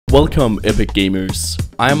Welcome, epic gamers.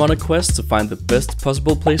 I am on a quest to find the best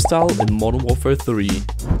possible playstyle in Modern Warfare 3.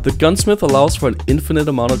 The gunsmith allows for an infinite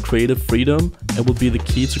amount of creative freedom and will be the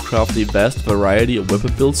key to craft a vast variety of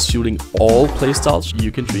weapon builds suiting all playstyles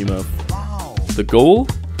you can dream of. The goal?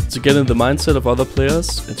 To get in the mindset of other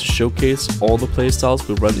players and to showcase all the playstyles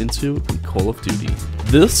we run into in Call of Duty.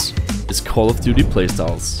 This is Call of Duty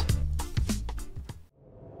Playstyles.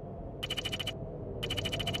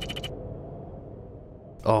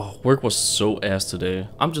 Oh, work was so ass today.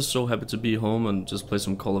 I'm just so happy to be home and just play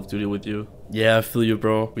some Call of Duty with you. Yeah, I feel you,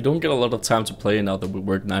 bro. We don't get a lot of time to play now that we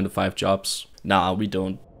work 9 to 5 jobs. Nah, we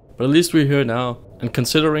don't. But at least we're here now. And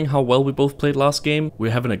considering how well we both played last game,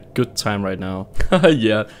 we're having a good time right now.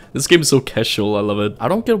 Yeah, this game is so casual, I love it. I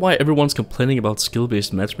don't get why everyone's complaining about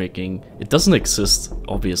skill-based matchmaking. It doesn't exist,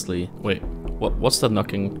 obviously. Wait, what's that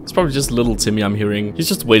knocking? It's probably just little Timmy I'm hearing. He's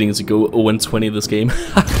just waiting to go 0-20 this game.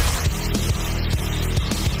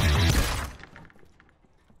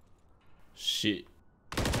 Shit.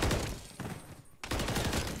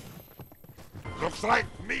 Looks like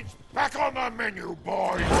meat's back on the menu,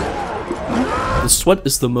 boys! The SWEAT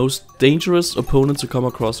is the most dangerous opponent to come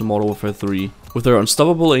across in Modern Warfare 3. With their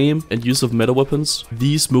unstoppable aim and use of meta weapons,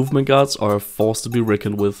 these movement guards are a force to be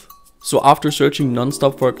reckoned with. So after searching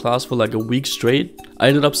non-stop for a class for like a week straight, I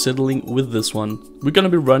ended up settling with this one. We're gonna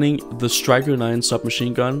be running the Striker 9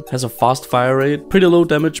 submachine gun. Has a fast fire rate, pretty low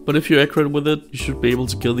damage, but if you're accurate with it, you should be able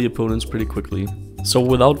to kill the opponents pretty quickly. So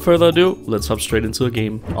without further ado, let's hop straight into the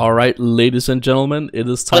game. Alright, ladies and gentlemen, it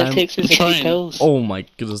is time. Oh my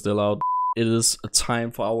goodness, they're loud. It is time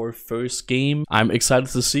for our first game. I'm excited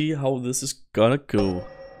to see how this is gonna go.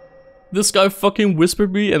 This guy fucking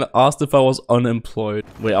whispered me and asked if I was unemployed.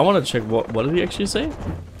 Wait, I want to check what did he actually say?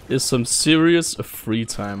 Is some serious free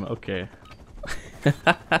time. Okay.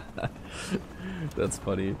 That's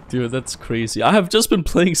funny. Dude, that's crazy. I have just been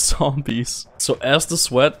playing zombies. So as the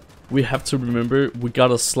SWEAT, we have to remember we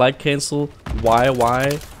gotta slide cancel,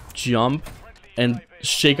 YY, jump, and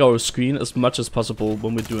shake our screen as much as possible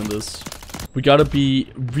when we're doing this. We gotta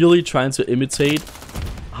be really trying to imitate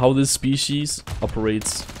how this species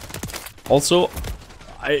operates. Also,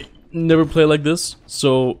 I never play like this,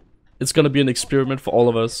 so it's gonna be an experiment for all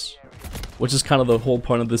of us. Which is kind of the whole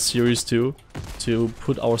point of this series too. To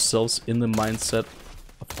put ourselves in the mindset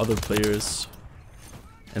of other players.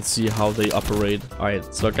 And see how they operate.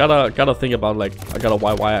 Alright, so I gotta think about like, I gotta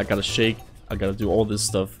YY, I gotta shake, I gotta do all this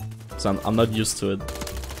stuff. So I'm not used to it.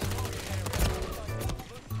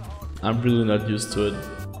 I'm really not used to it.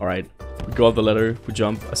 Alright. We go up the ladder, we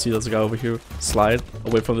jump. I see there's a guy over here. Slide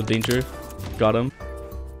away from the danger. Got him.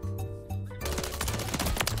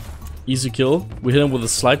 Easy kill. We hit him with a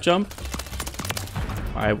slide jump.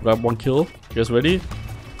 Alright, we got one kill. You guys ready?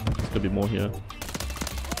 There's gonna be more here.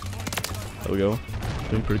 There we go.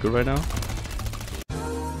 Doing pretty good right now.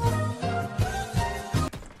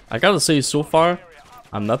 I gotta say, so far,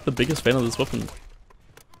 I'm not the biggest fan of this weapon.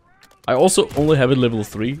 I also only have it level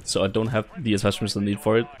 3, so I don't have the attachments I need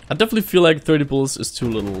for it. I definitely feel like 30 bullets is too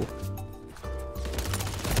little.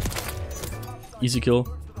 Easy kill.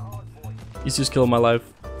 Easiest kill of my life.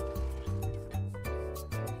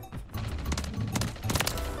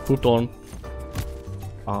 Pooped on.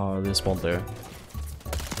 Ah, they spawned there.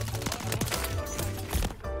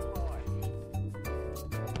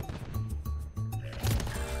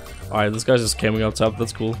 Alright, this guy's just camping up top.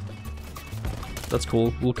 That's cool. That's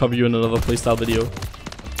cool. We'll cover you in another playstyle video.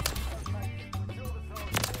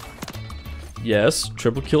 Yes,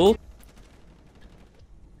 triple kill.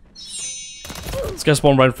 This guy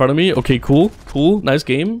spawned right in front of me. Okay, cool. Cool. Nice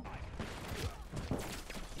game.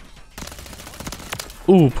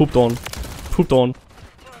 Ooh, pooped on. Pooped on.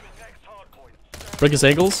 Break his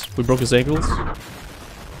ankles. We broke his ankles.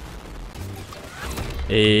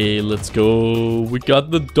 Hey, let's go. We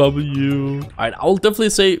got the W. Alright, I'll definitely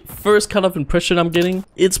say first kind of impression I'm getting.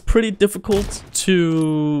 It's pretty difficult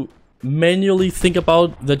to manually think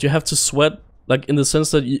about that you have to sweat. Like in the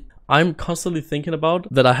sense that I'm constantly thinking about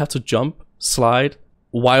that I have to jump, slide,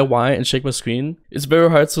 YY and shake my screen. It's very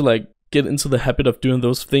hard to like get into the habit of doing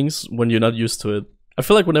those things when you're not used to it. I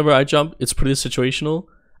feel like whenever I jump, it's pretty situational.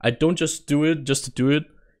 I don't just do it just to do it.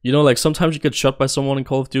 You know, like sometimes you get shot by someone in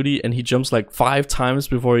Call of Duty and he jumps like 5 times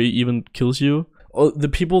before he even kills you. Or the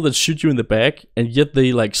people that shoot you in the back and yet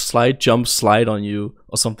they like slide on you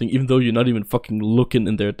or something even though you're not even fucking looking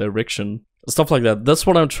in their direction. Stuff like that. That's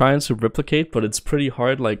what I'm trying to replicate, but it's pretty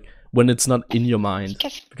hard like when it's not in your mind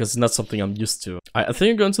because it's not something I'm used to. I think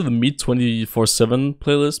I'm going to the Meat 24/7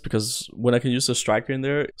 playlist because when I can use the Striker in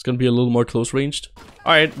there, it's gonna be a little more close ranged.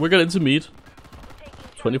 Alright, we're getting into Meat.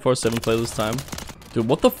 24/7 playlist time. Dude,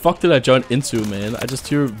 what the fuck did I join into, man? I just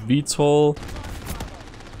hear VTOL.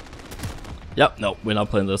 Yep, no, we're not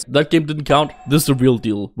playing this. That game didn't count. This is the real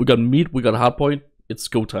deal. We got meat, we got hardpoint. It's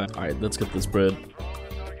go time. Alright, let's get this bread.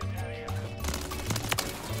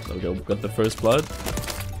 There we go, we got the first blood.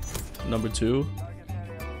 Number 2.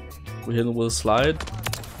 We hit him with a slide.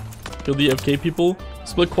 Kill the FK people.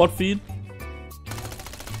 Split quad feed.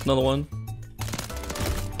 Another one.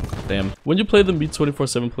 Damn. When you play the meat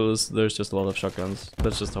 24/7 playlist, there's just a lot of shotguns.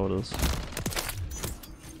 That's just how it is.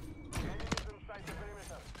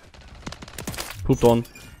 Pooped on.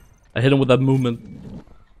 I hit him with that movement.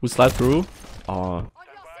 We slide through. Aw.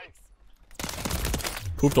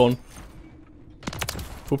 Pooped on.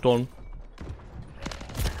 Pooped on.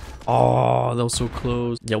 Oh, that was so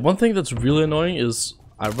close. Yeah, one thing that's really annoying is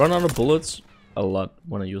I run out of bullets a lot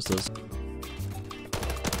when I use this.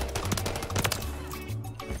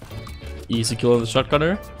 Easy kill on the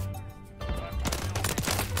shotgunner.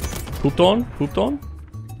 Pooped on. Pooped on.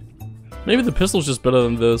 Maybe the pistol's just better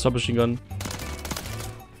than the submachine gun.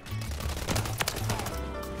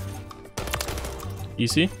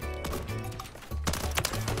 Easy.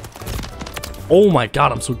 Oh my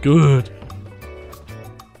god, I'm so good.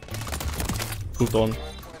 Pooped on.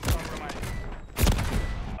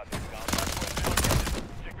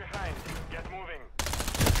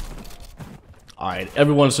 Alright,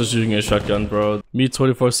 everyone's just using a shotgun, bro. Me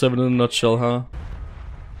 24/7 in a nutshell, huh?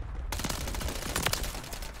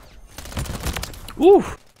 Woo!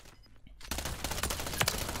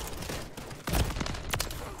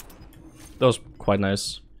 That was quite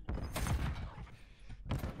nice.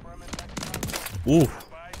 Ooh.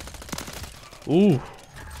 Ooh.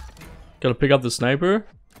 Gotta pick up the sniper.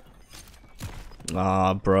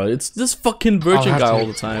 Ah, bro. It's this fucking virgin guy all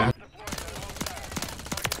the time.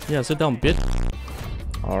 Yeah, sit down, bitch.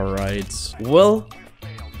 Alright. Well,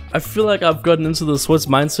 I feel like I've gotten into the SWEATS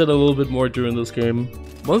mindset a little bit more during this game.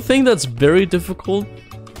 One thing that's very difficult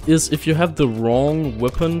is if you have the wrong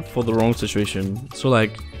weapon for the wrong situation. So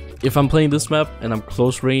like, if I'm playing this map and I'm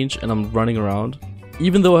close range and I'm running around,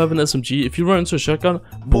 even though I have an SMG, if you run into a shotgun,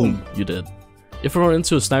 boom, you dead. If I run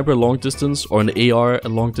into a sniper long distance or an AR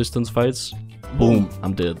at long distance fights, boom,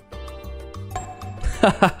 I'm dead.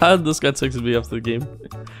 This guy texted me after the game.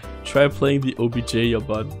 Try playing the OBJ, your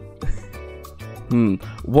bud.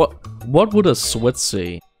 What would a sweat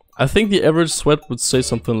say? I think the average sweat would say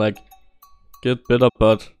something like, get better,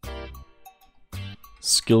 but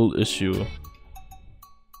skill issue.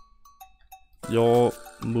 Your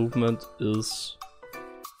movement is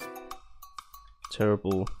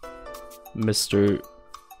terrible, Mr.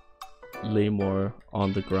 Laymore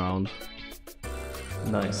on the ground.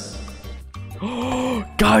 Nice.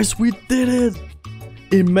 Guys, we did it!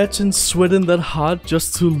 Imagine sweating that hard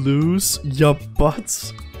just to lose your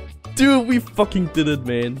butts. Dude, we fucking did it,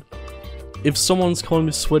 man. If someone's calling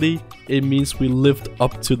me sweaty, it means we lived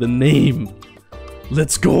up to the name.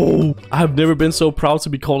 Let's go! I have never been so proud to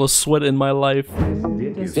be called a sweat in my life.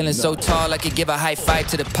 Feeling so tall I could give a high five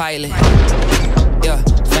to the pilot. Yeah,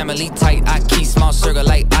 family tight, I keep small circle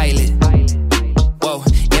like island.